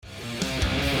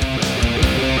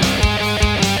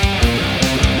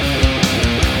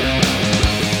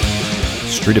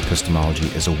Street Epistemology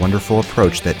is a wonderful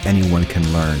approach that anyone can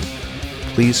learn.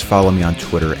 Please follow me on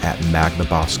Twitter at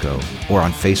MagnaBosco or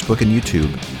on Facebook and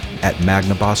YouTube at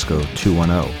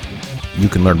MagnaBosco210. You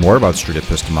can learn more about Street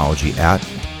Epistemology at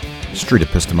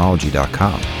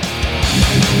streetepistemology.com.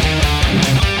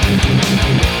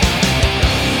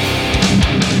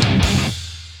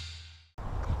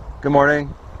 Good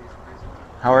morning.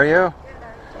 How are you?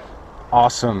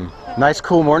 Awesome. Nice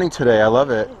cool morning today. I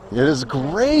love it. It is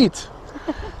great.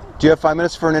 Do you have 5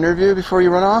 minutes for an interview before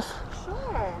you run off?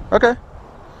 Sure. Okay.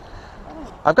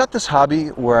 I've got this hobby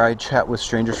where I chat with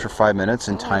strangers for 5 minutes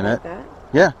and time it. That.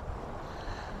 Yeah.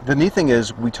 The neat thing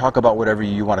is we talk about whatever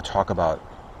you want to talk about.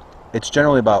 It's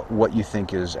generally about what you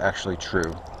think is actually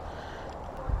true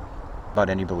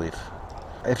about any belief.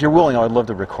 If you're willing, I would love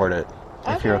to record it.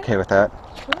 If you're okay with that.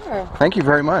 Sure. Thank you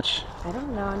very much. I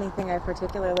don't know anything I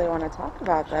particularly want to talk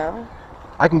about, though.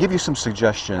 I can give you some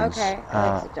suggestions. Okay,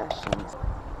 I like suggestions.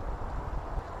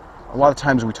 A lot of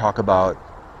times we talk about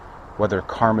whether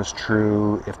karma is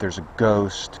true, if there's a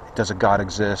ghost, does a God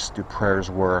exist, do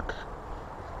prayers work.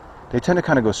 They tend to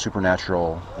kind of go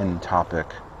supernatural in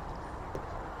topic.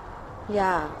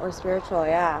 Yeah, or spiritual,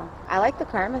 yeah. I like the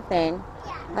karma thing.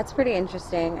 That's pretty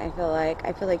interesting, I feel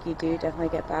like you do definitely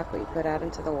get back what you put out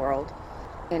into the world.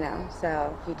 You know,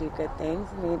 so if you do good things,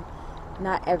 I mean,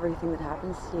 not everything that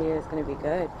happens to you is going to be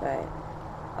good, but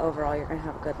overall you're going to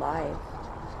have a good life,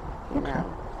 you know.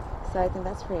 So I think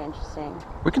that's pretty interesting.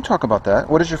 We can talk about that.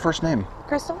 What is your first name?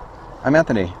 Krystal? I'm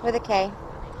Anthony. With a K.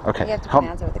 Okay. You have to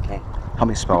pronounce it with a K. Help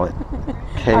me spell it.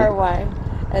 K.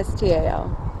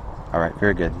 R-Y-S-T-A-L. All right,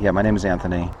 very good. Yeah, my name is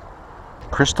Anthony.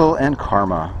 Krystal and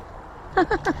Karma.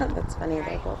 That's funny,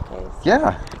 they're both Ks.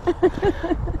 Yeah.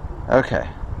 Okay.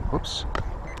 Whoops.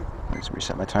 Let's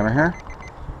reset my timer here.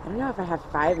 I don't know if I have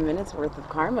 5 minutes worth of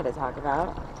karma to talk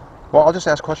about. Well, I'll just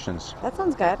ask questions. That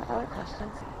sounds good. I like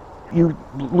questions. You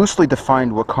loosely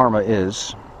defined what karma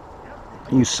is.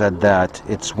 You said that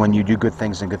it's when you do good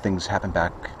things and good things happen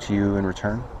back to you in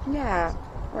return? Yeah.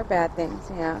 Or bad things,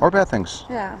 yeah. Or bad things?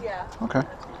 Yeah. Okay.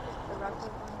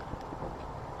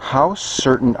 How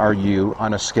certain are you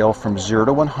on a scale from 0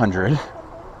 to 100?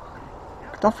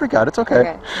 Don't freak out, it's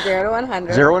okay. 0 to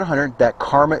 100. 0 to 100, that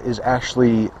karma is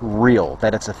actually real,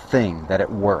 that it's a thing, that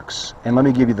it works. And let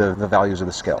me give you the values of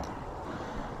the scale.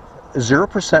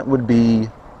 0% would be,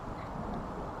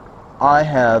 I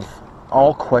have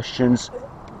all questions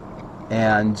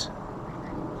and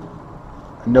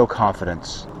no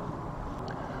confidence.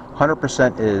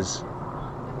 100% is,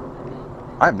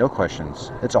 I have no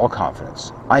questions. It's all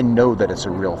confidence. I know that it's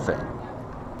a real thing.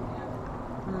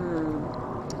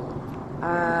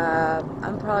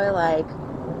 I'm probably like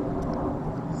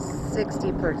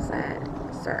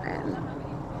 60% certain.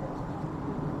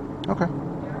 Okay.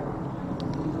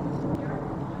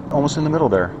 Almost in the middle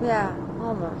there. Yeah,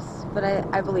 almost. But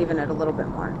I believe in it a little bit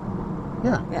more.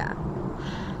 Yeah. Yeah.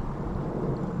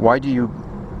 Why do you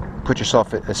put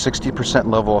yourself at a 60%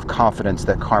 level of confidence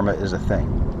that karma is a thing?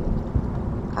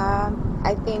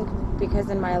 I think because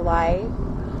in my life,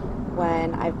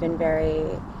 when I've been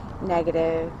very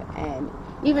negative and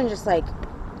even just like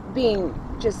being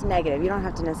just negative, you don't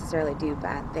have to necessarily do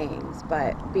bad things,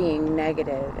 but being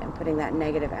negative and putting that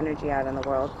negative energy out in the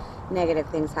world, negative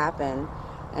things happen.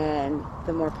 And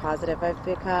the more positive I've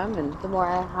become and the more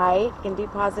I hike and do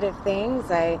positive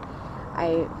things, I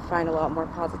find a lot more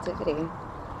positivity.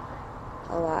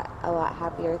 A lot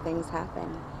happier things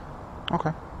happen.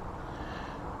 Okay.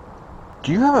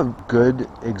 Do you have a good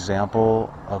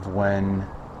example of when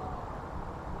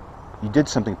you did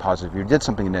something positive, you did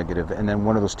something negative, and then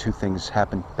one of those two things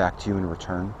happened back to you in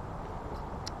return?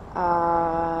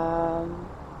 Gosh,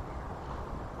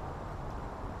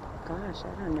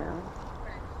 I don't know.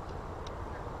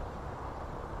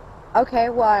 Okay,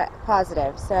 well,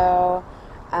 positive. So,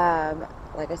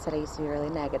 like I said, I used to be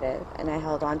really negative, and I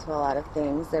held on to a lot of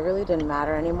things that really didn't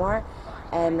matter anymore.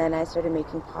 And then I started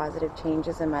making positive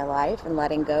changes in my life and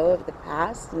letting go of the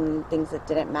past and things that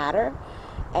didn't matter.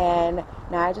 And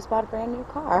now I just bought a brand new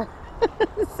car.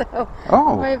 So,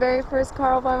 my very first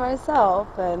car all by myself,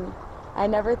 and I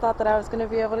never thought that I was going to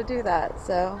be able to do that.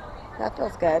 So, that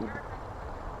feels good.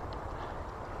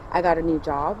 I got a new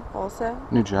job also.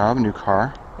 New job, new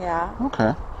car. Yeah.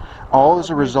 Okay. All as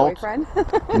a result. Boyfriend.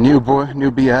 New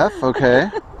BF.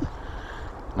 Okay.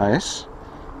 Nice.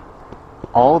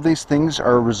 All of these things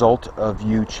are a result of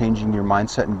you changing your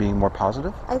mindset and being more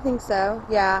positive? I think so,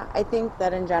 yeah. I think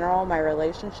that in general my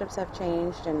relationships have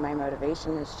changed and my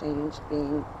motivation has changed,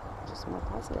 being just more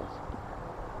positive.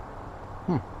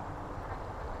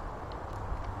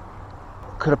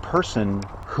 Could a person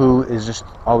who is just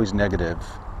always negative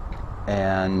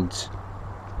and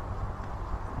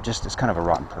just is kind of a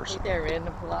rotten person. Hey there,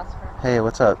 random philosopher. Hey,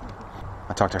 what's up?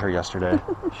 I talked to her yesterday.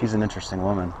 She's an interesting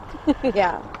woman.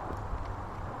 Yeah.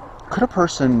 Could a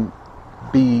person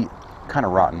be kind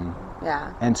of rotten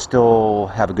Yeah. and still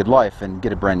have a good life and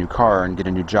get a brand new car and get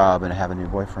a new job and have a new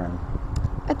boyfriend?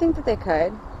 I think that they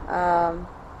could. I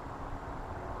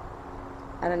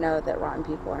don't know that rotten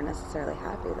people are necessarily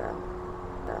happy, though.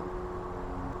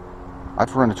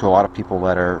 I've run into a lot of people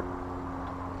that are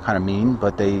kind of mean,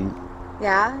 but they...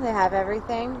 Yeah, they have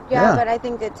everything. Yeah, but I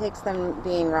think it takes them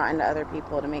being rotten to other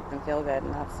people to make them feel good,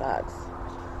 and that sucks.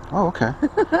 Oh, okay.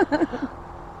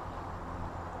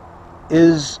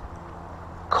 Is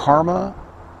karma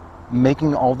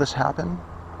making all this happen?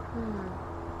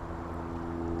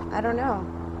 I don't know.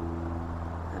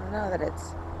 I don't know that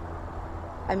it's...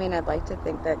 I mean, I'd like to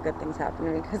think that good things happen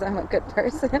to me because I'm a good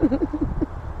person.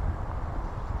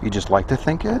 You just like to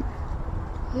think it?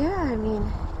 Yeah, I mean...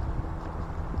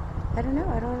 I don't know.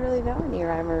 I don't really know any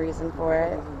rhyme or reason for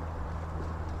it.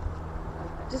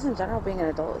 Just in general, being an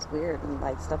adult is weird, and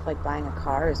like stuff like buying a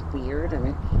car is weird,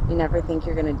 and you never think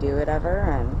you're gonna do it ever,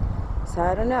 and so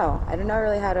I don't know. I don't know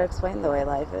really how to explain the way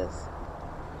life is.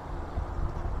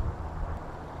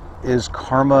 Is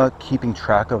karma keeping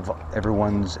track of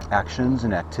everyone's actions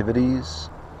and activities?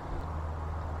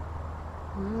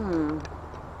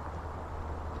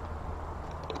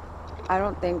 I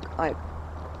don't think like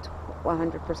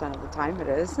 100% of the time it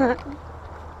is.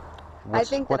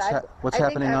 What's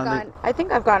happening on I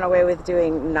think I've gone away with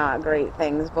doing not great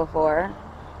things before.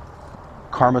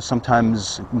 karma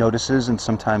sometimes notices and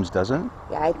sometimes doesn't?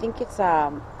 Yeah, I think it's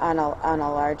on a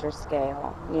larger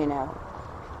scale, you know.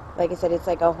 Like I said, it's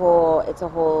a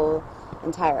whole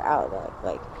entire outlook.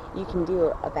 Like, you can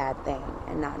do a bad thing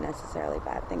and not necessarily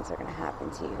bad things are going to happen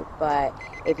to you, but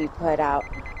if you put out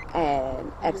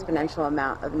an exponential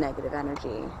amount of negative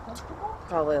energy,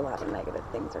 probably a lot of negative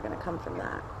things are going to come from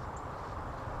that.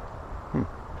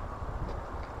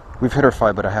 We've hit our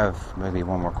 5, but I have maybe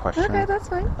one more question. Okay, that's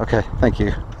fine. Okay, thank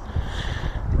you.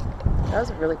 That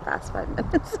was a really fast 5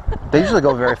 minutes. They usually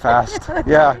go very fast. That's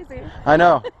Yeah, crazy. I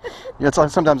know. It's like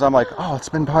sometimes I'm like, oh, it's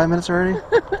been 5 minutes already?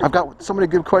 I've got so many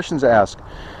good questions to ask.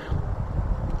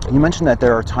 You mentioned that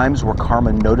there are times where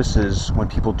karma notices when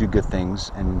people do good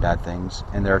things and bad things,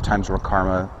 and there are times where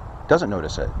karma doesn't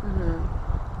notice it. Mm-hmm.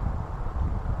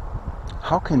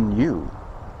 How can you,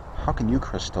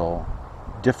 Krystal,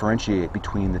 differentiate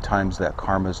between the times that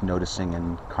karma's noticing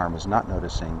and karma's not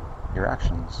noticing your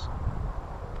actions?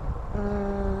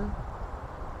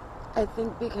 I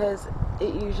think because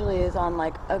it usually is on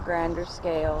like a grander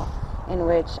scale in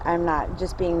which I'm not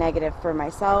just being negative for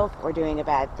myself or doing a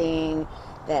bad thing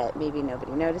that maybe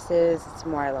nobody notices. It's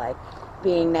more like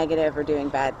being negative or doing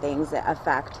bad things that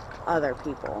affect other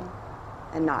people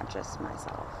and not just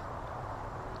myself.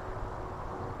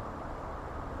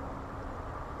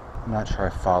 I'm not sure I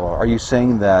follow. Are you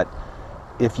saying that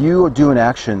if you do an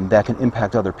action that can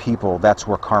impact other people, that's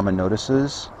where karma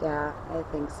notices? Yeah, I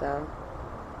think so.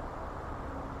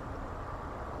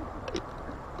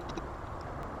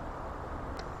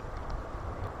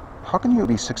 How can you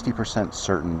be 60%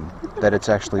 certain that it's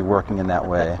actually working in that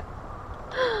way?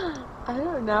 I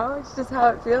don't know. It's just how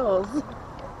it feels.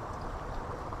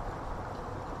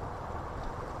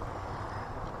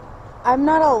 I'm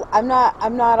not a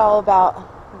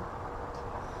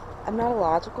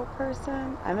logical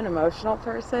person. I'm an emotional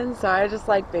person, so I just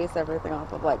like base everything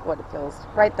off of like what it feels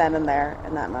right then and there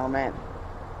in that moment.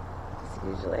 It's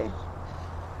usually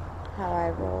how I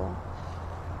roll.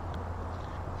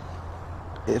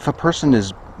 If a person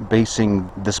is basing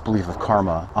this belief of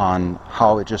karma on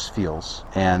how it just feels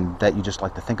and that you just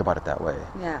like to think about it that way,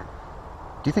 Yeah.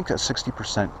 do you think that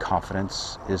 60%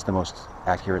 confidence is the most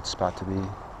accurate spot to be?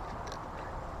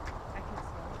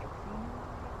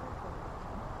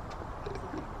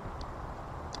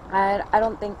 I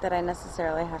don't think that I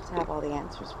necessarily have to have all the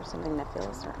answers for something that feels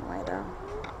a certain way, though.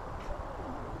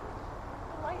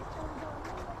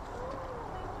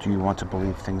 Do you want to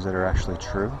believe things that are actually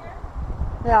true?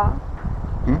 Yeah.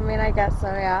 I mean, I guess so,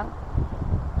 yeah.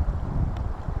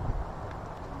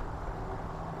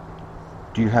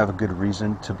 Do you have a good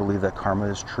reason to believe that karma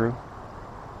is true?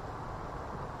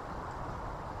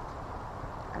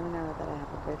 I don't know that I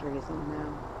have a good reason,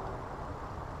 no.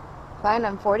 Fine,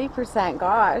 I'm 40%,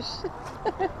 gosh.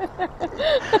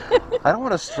 I don't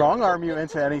want to strong arm you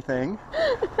into anything.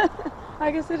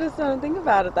 I guess I just don't think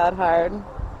about it that hard.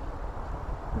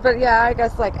 But yeah, I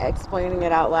guess like explaining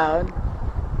it out loud,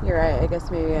 you're right. I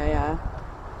guess maybe I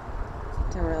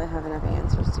don't really have enough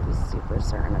answers to be super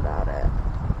certain about it.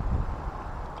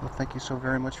 Well, thank you so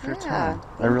very much for your Yeah, time.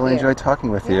 I really enjoyed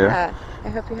talking with you. Yeah, I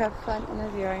hope you have fun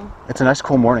interviewing. It's a nice,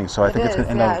 cool morning, so I think it's is, gonna,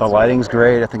 and yeah, the it's lighting's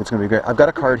really great. I think it's going to be great. I've got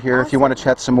a card here if you want to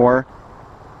chat some more.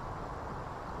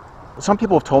 Some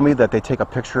people have told me that they take a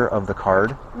picture of the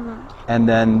card and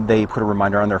then they put a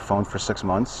reminder on their phone for 6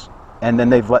 months, and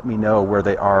then they've let me know where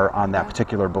they are on that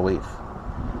particular belief.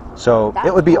 So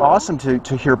it would be awesome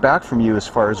to hear back from you as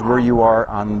far as where you are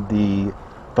on the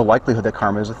likelihood that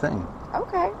karma is a thing.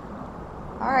 Okay.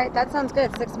 All right, that sounds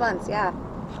good. 6 months, yeah.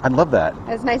 I'd love that. It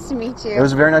was nice to meet you. It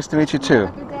was very nice to meet you too.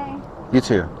 Have a good day. You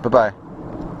too. Bye-bye.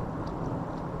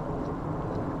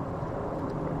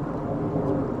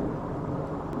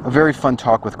 A very fun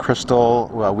talk with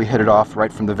Krystal. Well, we hit it off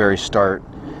right from the very start.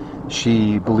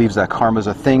 She believes that karma is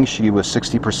a thing. She was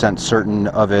 60% certain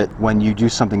of it. When you do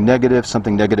something negative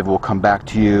will come back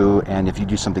to you. And if you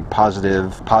do something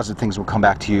positive things will come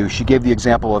back to you. She gave the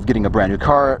example of getting a brand new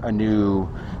car, a new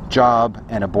job,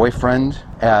 and a boyfriend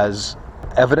as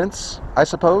evidence, I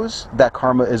suppose, that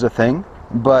karma is a thing.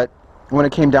 But when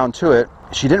it came down to it,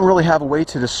 she didn't really have a way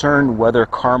to discern whether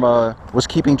karma was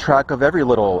keeping track of every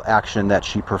little action that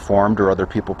she performed or other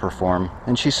people perform.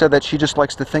 And she said that she just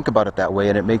likes to think about it that way,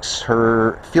 and it makes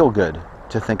her feel good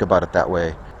to think about it that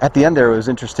way. At the end there, it was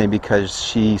interesting because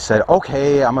she said,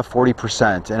 okay, I'm a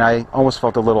 40%, and I almost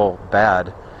felt a little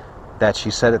bad that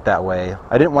she said it that way.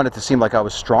 I didn't want it to seem like I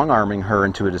was strong-arming her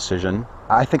into a decision.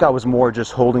 I think I was more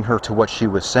just holding her to what she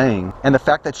was saying. And the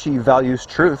fact that she values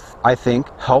truth, I think,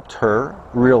 helped her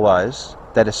realize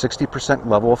that a 60%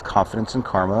 level of confidence in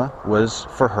karma was,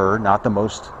 for her, not the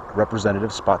most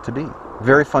representative spot to be.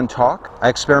 Very fun talk. I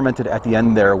experimented at the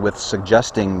end there with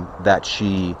suggesting that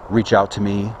she reach out to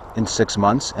me in 6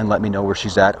 months and let me know where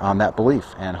she's at on that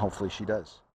belief, and hopefully she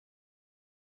does.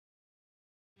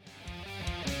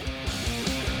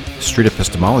 Street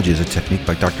Epistemology is a technique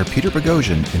by Dr. Peter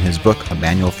Boghossian in his book A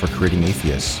Manual for Creating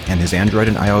Atheists and his Android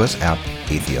and iOS app,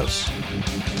 Atheos.